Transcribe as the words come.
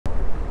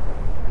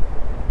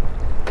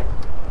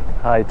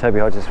Hi, Toby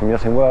Hodges from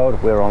Yachting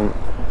World. We're on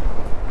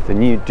the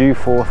new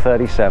Dufour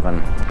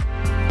 37.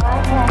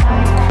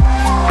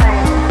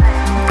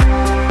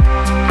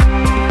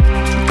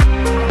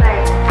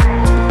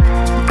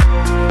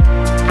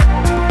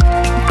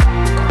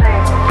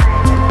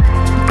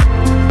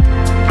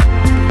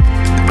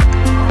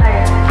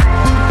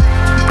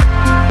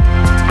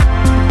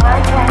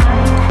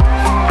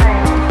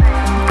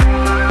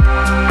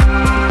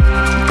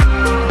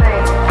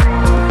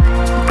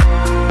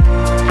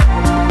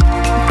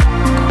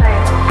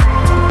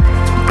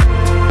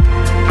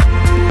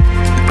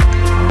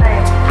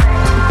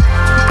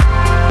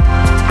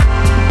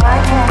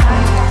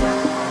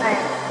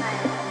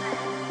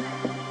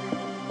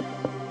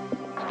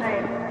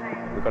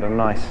 We've got a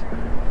nice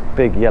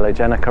big yellow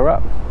Jenica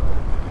up,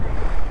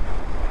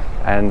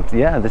 and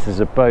yeah, this is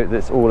a boat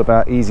that's all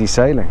about easy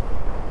sailing.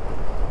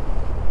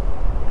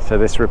 So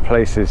this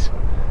replaces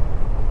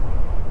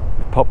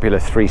the popular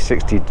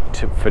 360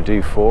 for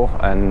Dufour,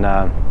 and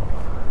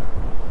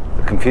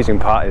the confusing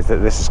part is that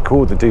this is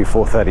called the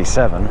Dufour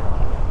 37,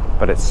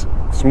 but it's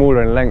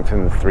smaller in length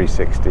than the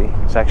 360.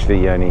 It's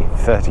actually only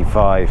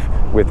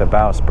 35 with the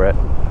bowsprit,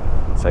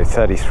 so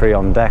 33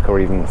 on deck or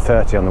even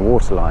 30 on the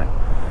waterline.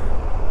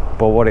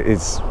 But what it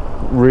is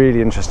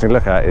really interesting to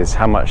look at is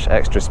how much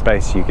extra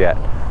space you get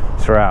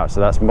throughout. So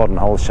that's modern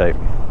hull shape,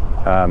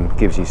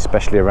 gives you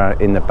especially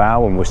around in the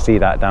bow, and we'll see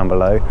that down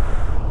below,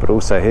 but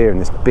also here in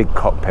this big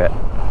cockpit.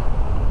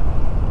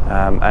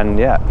 And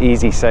yeah,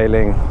 easy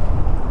sailing,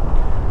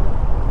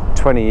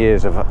 20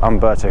 years of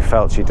Umberto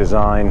Felci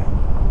design.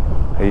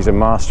 He's a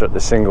master at the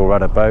single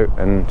rudder boat,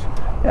 and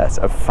yeah, it's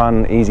a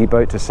fun, easy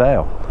boat to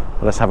sail.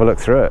 Let's have a look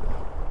through it.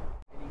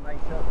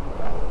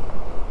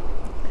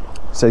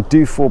 So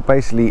Dufour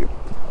basically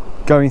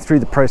going through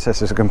the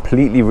process of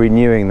completely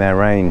renewing their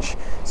range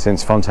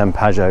since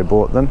Fontaine-Pajot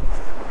bought them.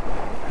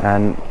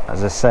 And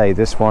as I say,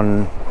 this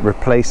one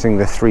replacing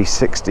the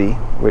 360,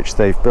 which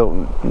they've built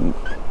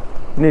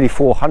nearly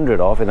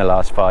 400 of in the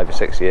last 5 or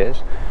 6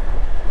 years.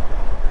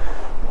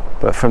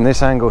 But from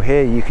this angle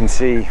here, you can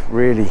see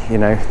really, you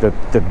know,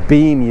 the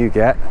beam you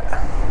get,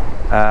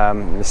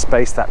 the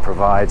space that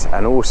provides,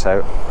 and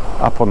also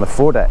up on the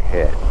foredeck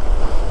here.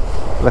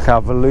 Look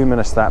how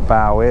voluminous that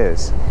bow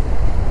is.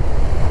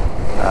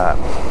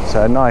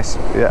 So a nice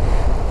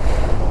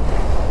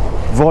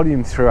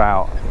volume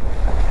throughout.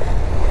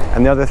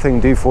 And the other thing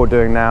Dufour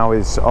doing now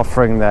is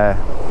offering their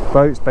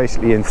boats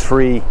basically in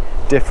 3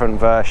 different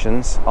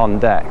versions on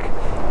deck: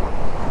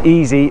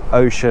 easy,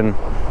 ocean,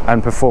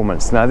 and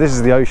performance. Now this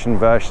is the ocean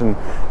version,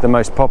 the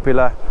most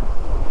popular,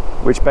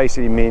 which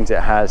basically means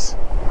it has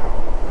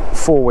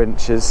 4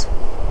 winches,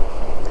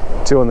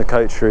 2 on the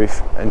coach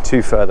roof and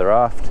 2 further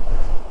aft.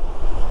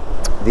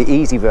 The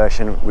easy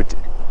version would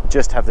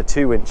just have the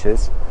 2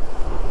 winches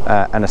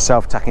and a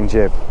self-tacking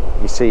jib.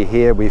 You see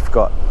here we've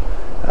got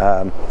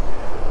the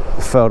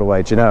furled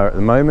away Genoa at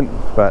the moment,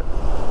 but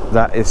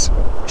that is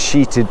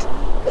sheeted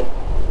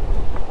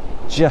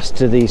just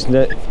to these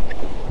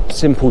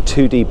simple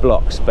 2D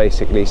blocks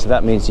basically. So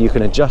that means you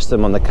can adjust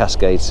them on the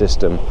cascade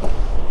system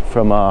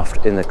from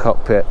aft in the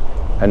cockpit,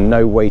 and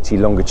no weighty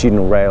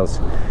longitudinal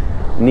rails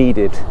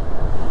needed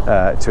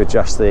to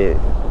adjust the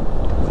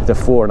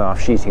fore and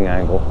aft sheeting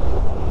angle.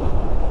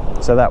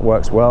 So that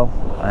works well,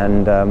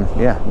 and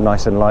yeah,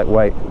 nice and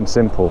lightweight and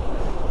simple.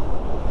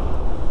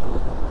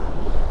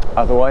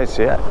 Otherwise,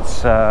 yeah,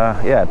 it's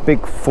yeah,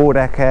 big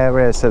foredeck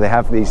area. So they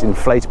have these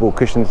inflatable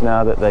cushions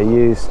now that they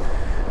use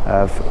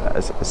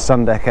as a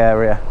sun deck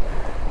area.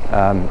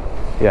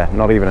 Yeah,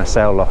 not even a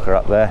sail locker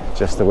up there,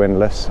 just the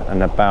windlass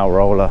and a bow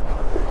roller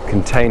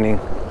containing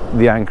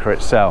the anchor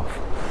itself.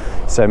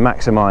 So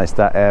maximise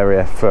that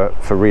area for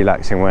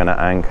relaxing when at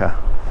anchor.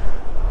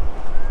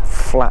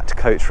 Flat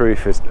coach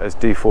roof as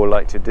Dufour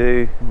like to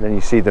do. And then you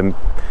see the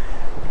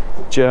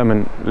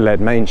German led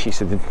main sheet,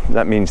 so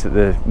that means that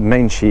the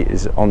main sheet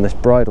is on this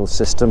bridle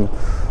system,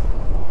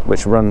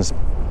 which runs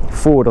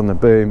forward on the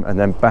boom and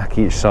then back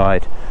each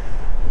side,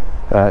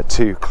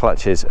 2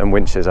 clutches and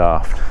winches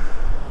aft.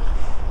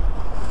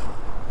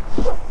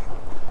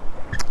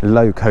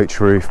 Low coach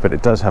roof, but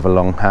it does have a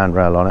long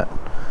handrail on it,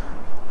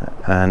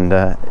 and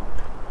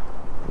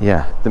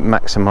yeah,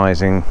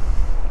 maximising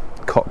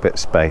cockpit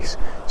space.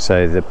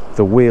 So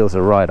the wheels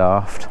are right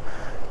aft,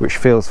 which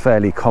feels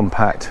fairly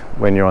compact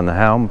when you're on the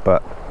helm,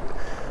 but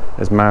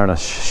as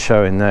Mariner's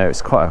showing there,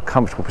 it's quite a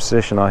comfortable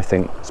position, I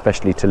think,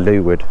 especially to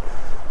leeward.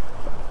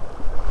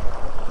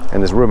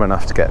 And there's room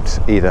enough to get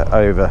either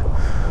over,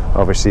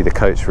 obviously, the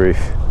coach roof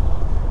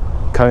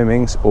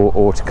coamings,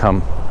 or to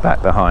come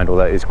back behind,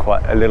 although it is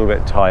quite a little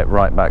bit tight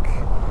right back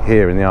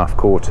here in the aft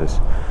quarters.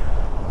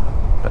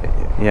 But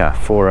yeah,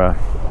 for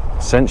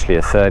essentially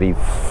a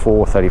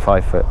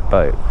 35 foot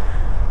boat,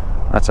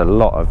 that's a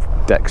lot of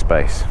deck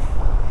space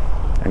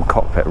and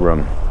cockpit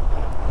room.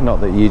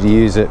 Not that you'd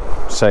use it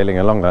sailing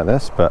along like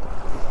this, but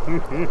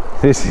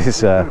this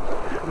is a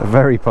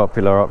very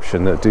popular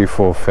option that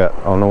Dufour fit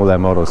on all their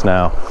models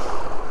now,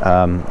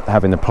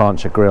 having the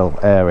plancher grille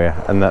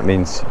area, and that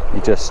means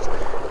you just,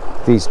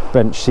 these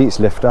bench seats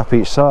lift up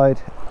each side,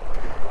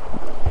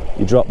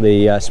 You drop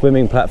the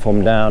swimming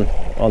platform down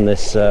on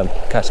this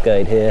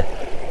cascade here,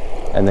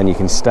 and then you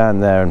can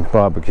stand there and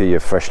barbecue your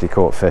freshly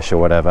caught fish or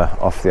whatever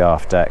off the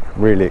aft deck.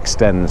 Really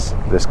extends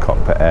this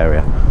cockpit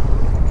area.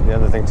 The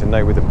other thing to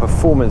note with the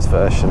performance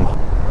version,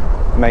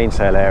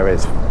 mainsail area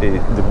is,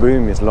 the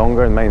boom is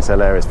longer and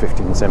mainsail area is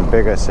 15%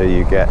 bigger, so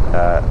you get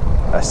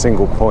a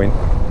single point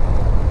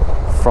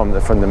from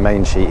the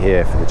main sheet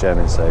here for the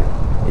German. So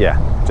yeah,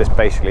 just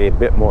basically a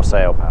bit more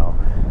sail power.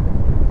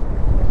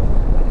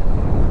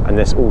 And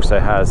this also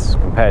has,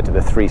 compared to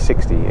the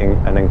 360,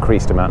 an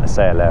increased amount of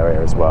sail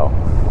area as well.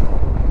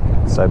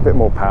 So a bit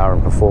more power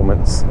and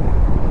performance.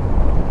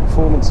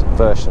 Performance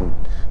version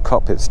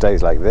cockpit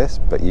stays like this,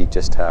 but you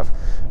just have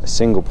a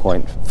single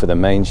point for the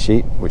main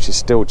sheet, which is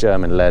still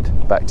German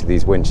lead back to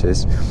these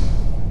winches,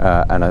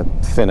 and a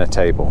thinner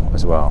table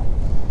as well.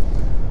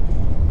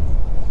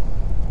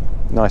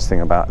 Nice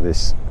thing about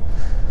this,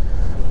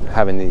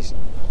 having these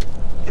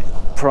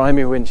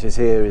primary winches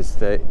here, is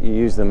that you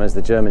use them as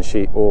the German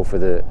sheet or for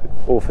the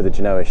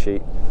Genoa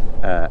sheet,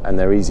 and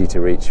they're easy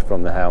to reach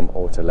from the helm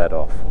or to let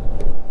off.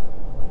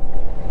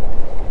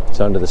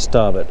 So under the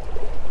starboard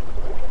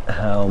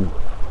helm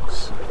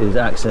is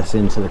access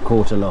into the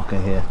quarter locker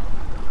here.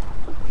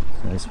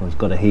 So this one's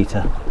got a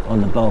heater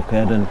on the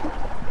bulkhead, and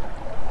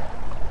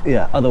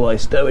yeah,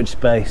 otherwise stowage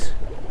space,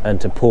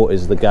 and to port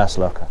is the gas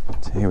locker.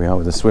 So here we are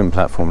with the swim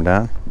platform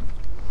down,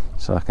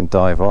 so I can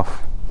dive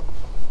off.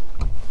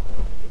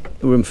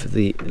 Room for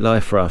the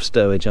life raft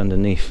stowage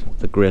underneath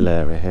the grill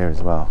area here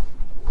as well.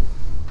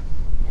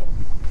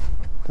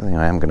 I think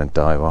I am going to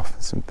dive off.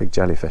 There's some big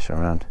jellyfish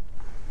around.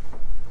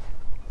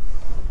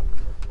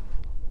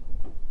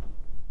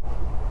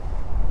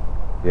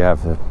 You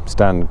have the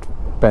standard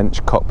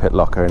bench cockpit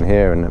locker in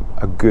here, and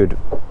a good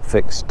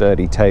thick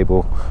sturdy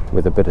table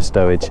with a bit of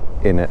stowage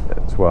in it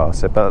as well.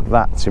 So but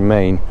that's your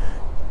main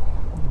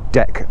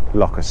deck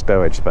locker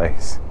stowage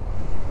space.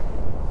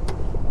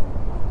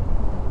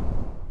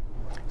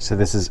 So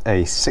this is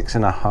a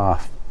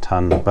 6.5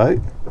 ton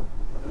boat.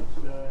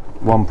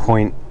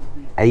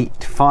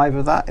 1.85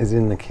 of that is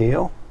in the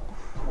keel,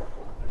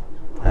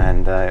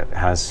 and it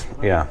has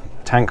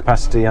tank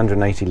capacity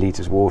 180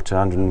 litres water,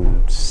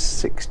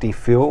 160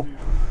 fuel,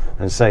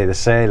 and say the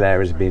sail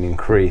area has been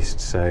increased,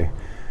 so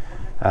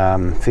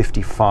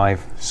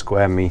 55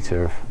 square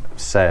metre of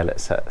sail it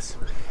sets.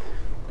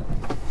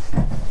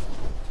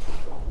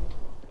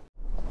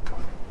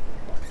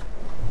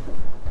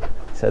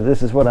 So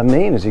this is what I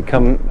mean as you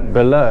come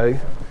below.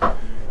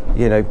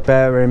 You know,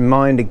 bear in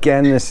mind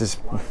again, this is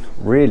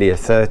really a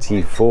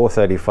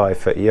 35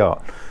 foot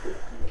yacht,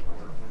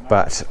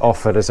 but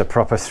offered as a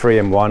proper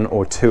 3-in-1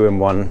 or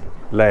 2-in-1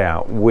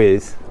 layout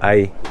with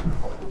a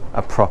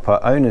proper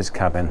owner's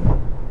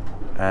cabin.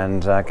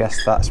 And I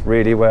guess that's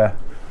really where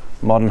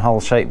modern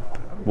hull shape,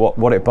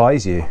 what it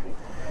buys you.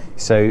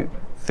 So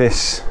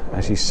this,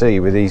 as you see,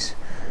 with these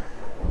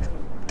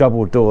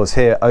double doors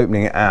here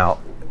opening it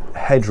out,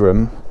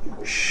 headroom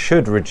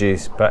should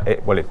reduce, but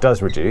it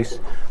does reduce,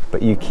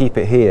 but you keep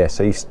it here,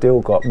 so you still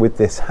got, with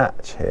this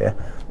hatch here,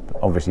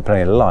 obviously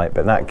plenty of light,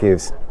 but that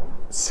gives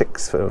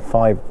 6 foot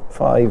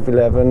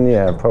 5'11",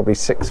 yeah, probably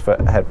 6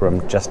 foot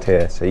headroom just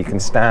here, so you can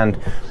stand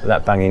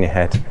without banging your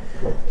head.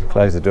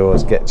 Close the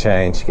doors, get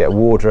changed, get a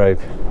wardrobe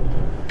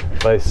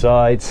both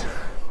sides,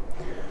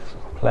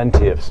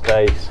 plenty of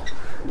space,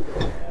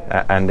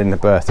 and in the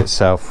berth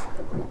itself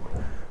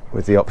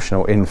with the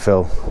optional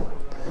infill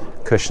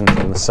cushions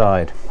on the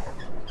side.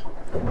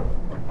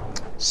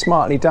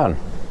 Smartly done.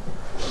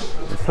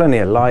 Plenty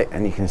of light,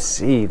 and you can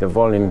see the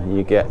volume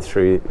you get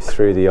through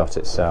the yacht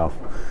itself.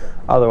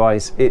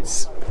 Otherwise,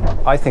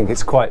 I think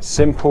it's quite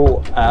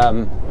simple,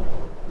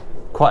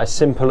 quite a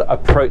simple,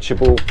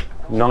 approachable,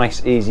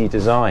 nice, easy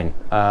design.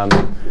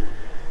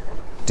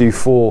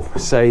 Dufour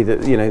say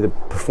that, you know, the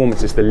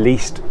performance is the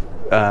least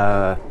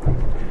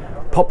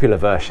popular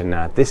version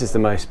now. This is the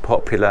most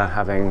popular,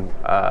 having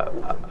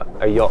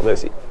a yacht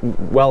that's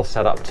well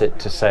set up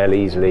to sail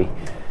easily,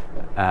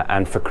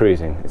 and for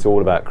cruising. It's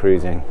all about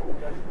cruising,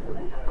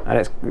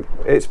 and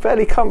it's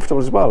fairly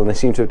comfortable as well, and they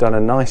seem to have done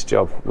a nice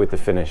job with the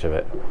finish of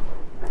it.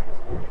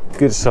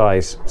 Good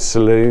size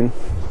saloon,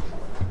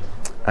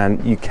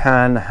 and you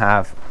can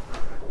have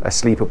a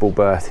sleepable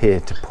berth here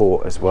to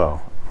port as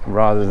well,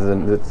 rather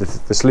than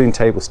the saloon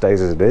table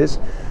stays as it is.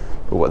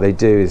 But what they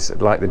do is,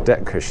 like the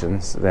deck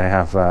cushions, they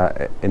have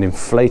an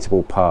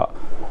inflatable part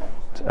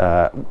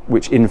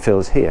which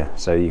infills here,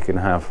 so you can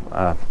have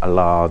a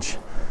large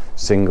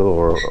single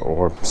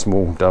or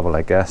small double,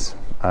 I guess,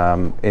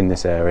 in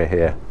this area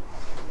here.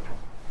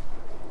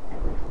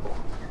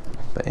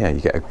 But yeah,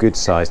 you get a good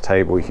sized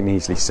table. You can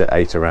easily sit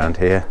 8 around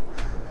here,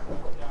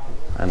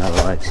 and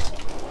otherwise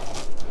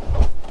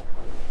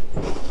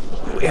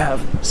we have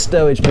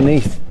stowage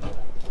beneath,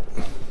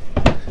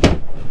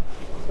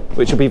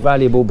 which will be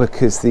valuable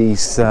because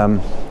these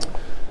the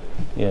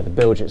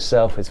bilge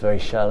itself is very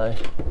shallow,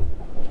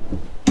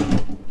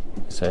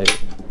 so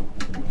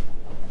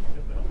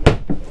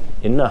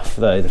enough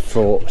though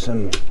for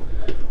some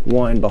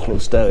wine bottle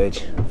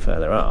stowage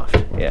further aft.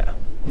 Yeah.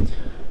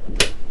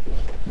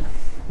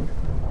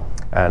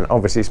 And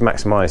obviously it's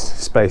maximised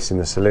space in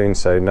the saloon,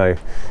 so no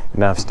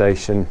nav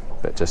station,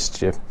 but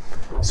just your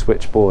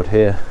switchboard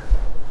here.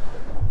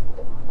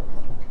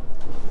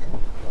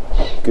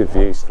 Good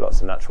views,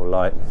 lots of natural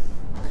light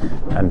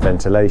and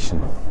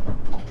ventilation.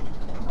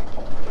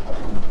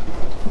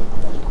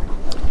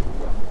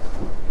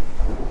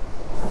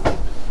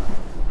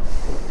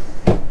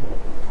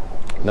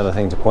 Another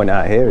thing to point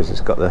out here is it's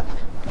got the,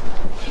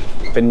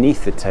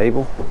 beneath the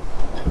table,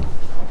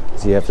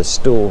 so you have the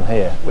stool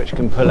here, which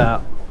can pull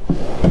out,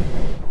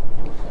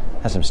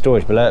 has some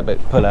storage below it, but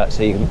pull out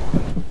so you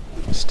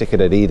can stick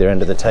it at either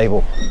end of the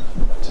table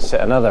to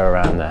sit another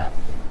around there.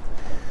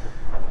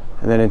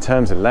 And then in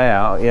terms of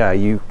layout, yeah,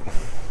 you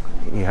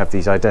have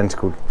these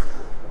identical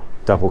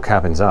double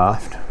cabins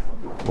aft.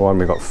 One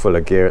we've got full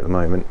of gear at the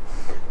moment,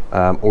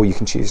 or you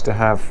can choose to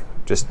have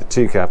just the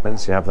 2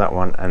 cabins. You have that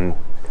one, and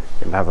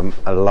you have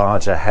a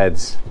larger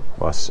heads,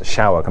 well,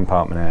 shower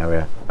compartment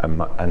area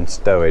and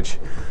stowage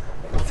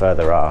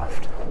further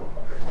aft.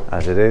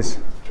 As it is,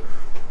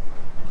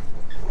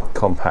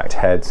 compact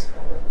heads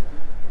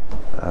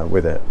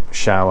with a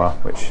shower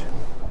which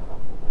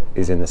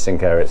is in the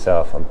sink area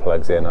itself and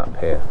plugs in up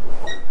here.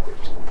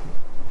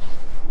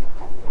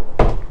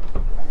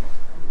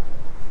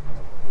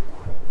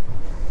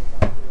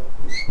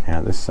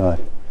 Yeah, this side,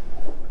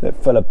 a bit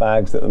full of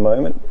bags at the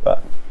moment,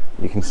 but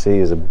you can see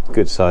there's a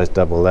good sized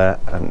double there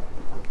and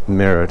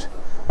mirrored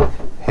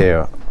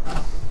here.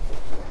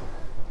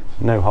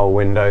 No whole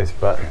windows,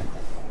 but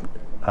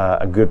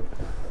a good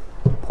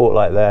port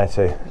light there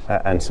too,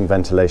 and some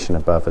ventilation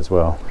above as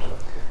well.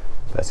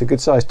 That's a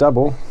good sized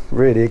double,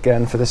 really,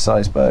 again for this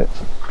size boat.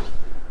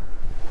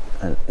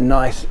 A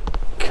nice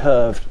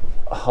curved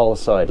hull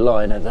side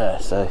liner there,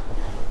 so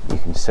you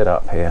can sit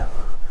up here,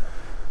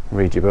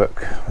 read your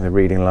book with a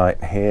reading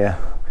light here,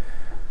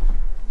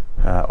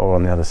 or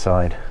on the other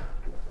side.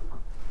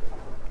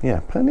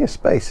 Yeah, plenty of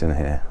space in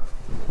here.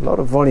 A lot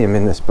of volume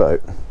in this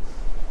boat.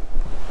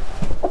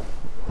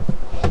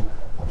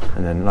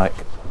 And then, like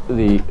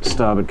the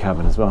starboard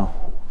cabin as well,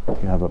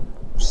 you have a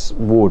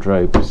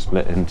wardrobe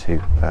split into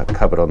a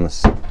cupboard on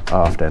the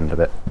aft end of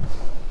it,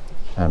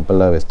 and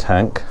below is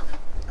tank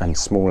and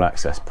small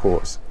access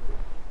ports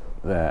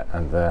there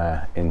and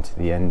there into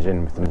the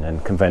engine, with then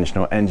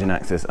conventional engine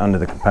access under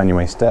the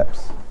companionway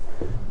steps.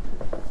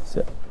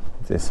 So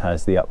this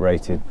has the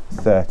uprated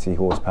 30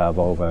 horsepower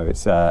Volvo.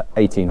 It's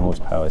 18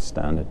 horsepower is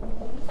standard.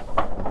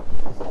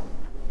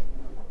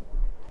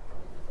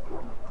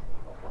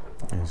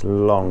 There's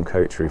long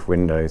coach roof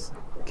windows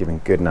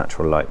giving good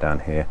natural light down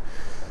here.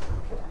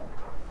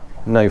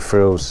 No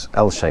frills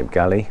L-shaped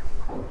galley.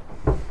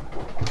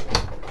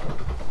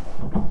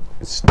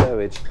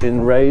 Stowage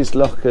in raised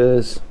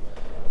lockers,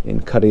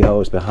 in cuddy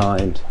holes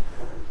behind,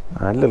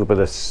 and a little bit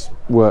of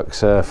work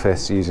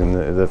surface using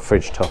the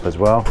fridge top as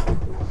well,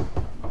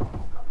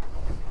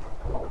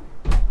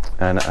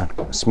 and a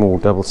small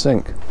double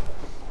sink.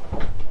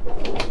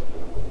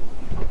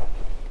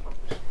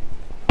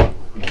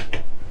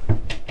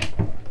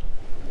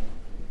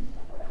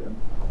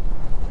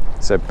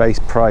 So base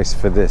price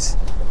for this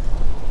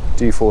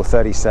Dufour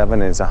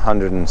 37 is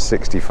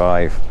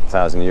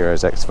 165,000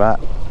 euros ex VAT.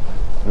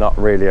 Not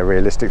really a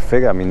realistic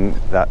figure. I mean,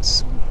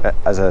 that's,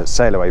 as a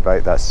sail away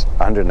boat, that's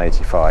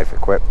 185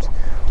 equipped.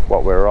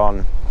 What we're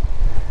on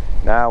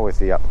now with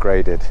the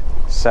upgraded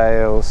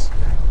sails,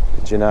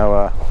 the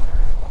Genoa,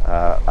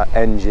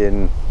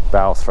 engine,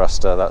 bow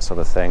thruster, that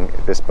sort of thing,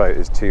 this boat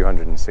is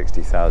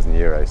 260,000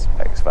 euros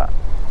ex VAT.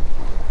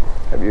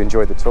 Hope you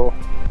enjoyed the tour.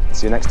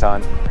 See you next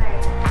time.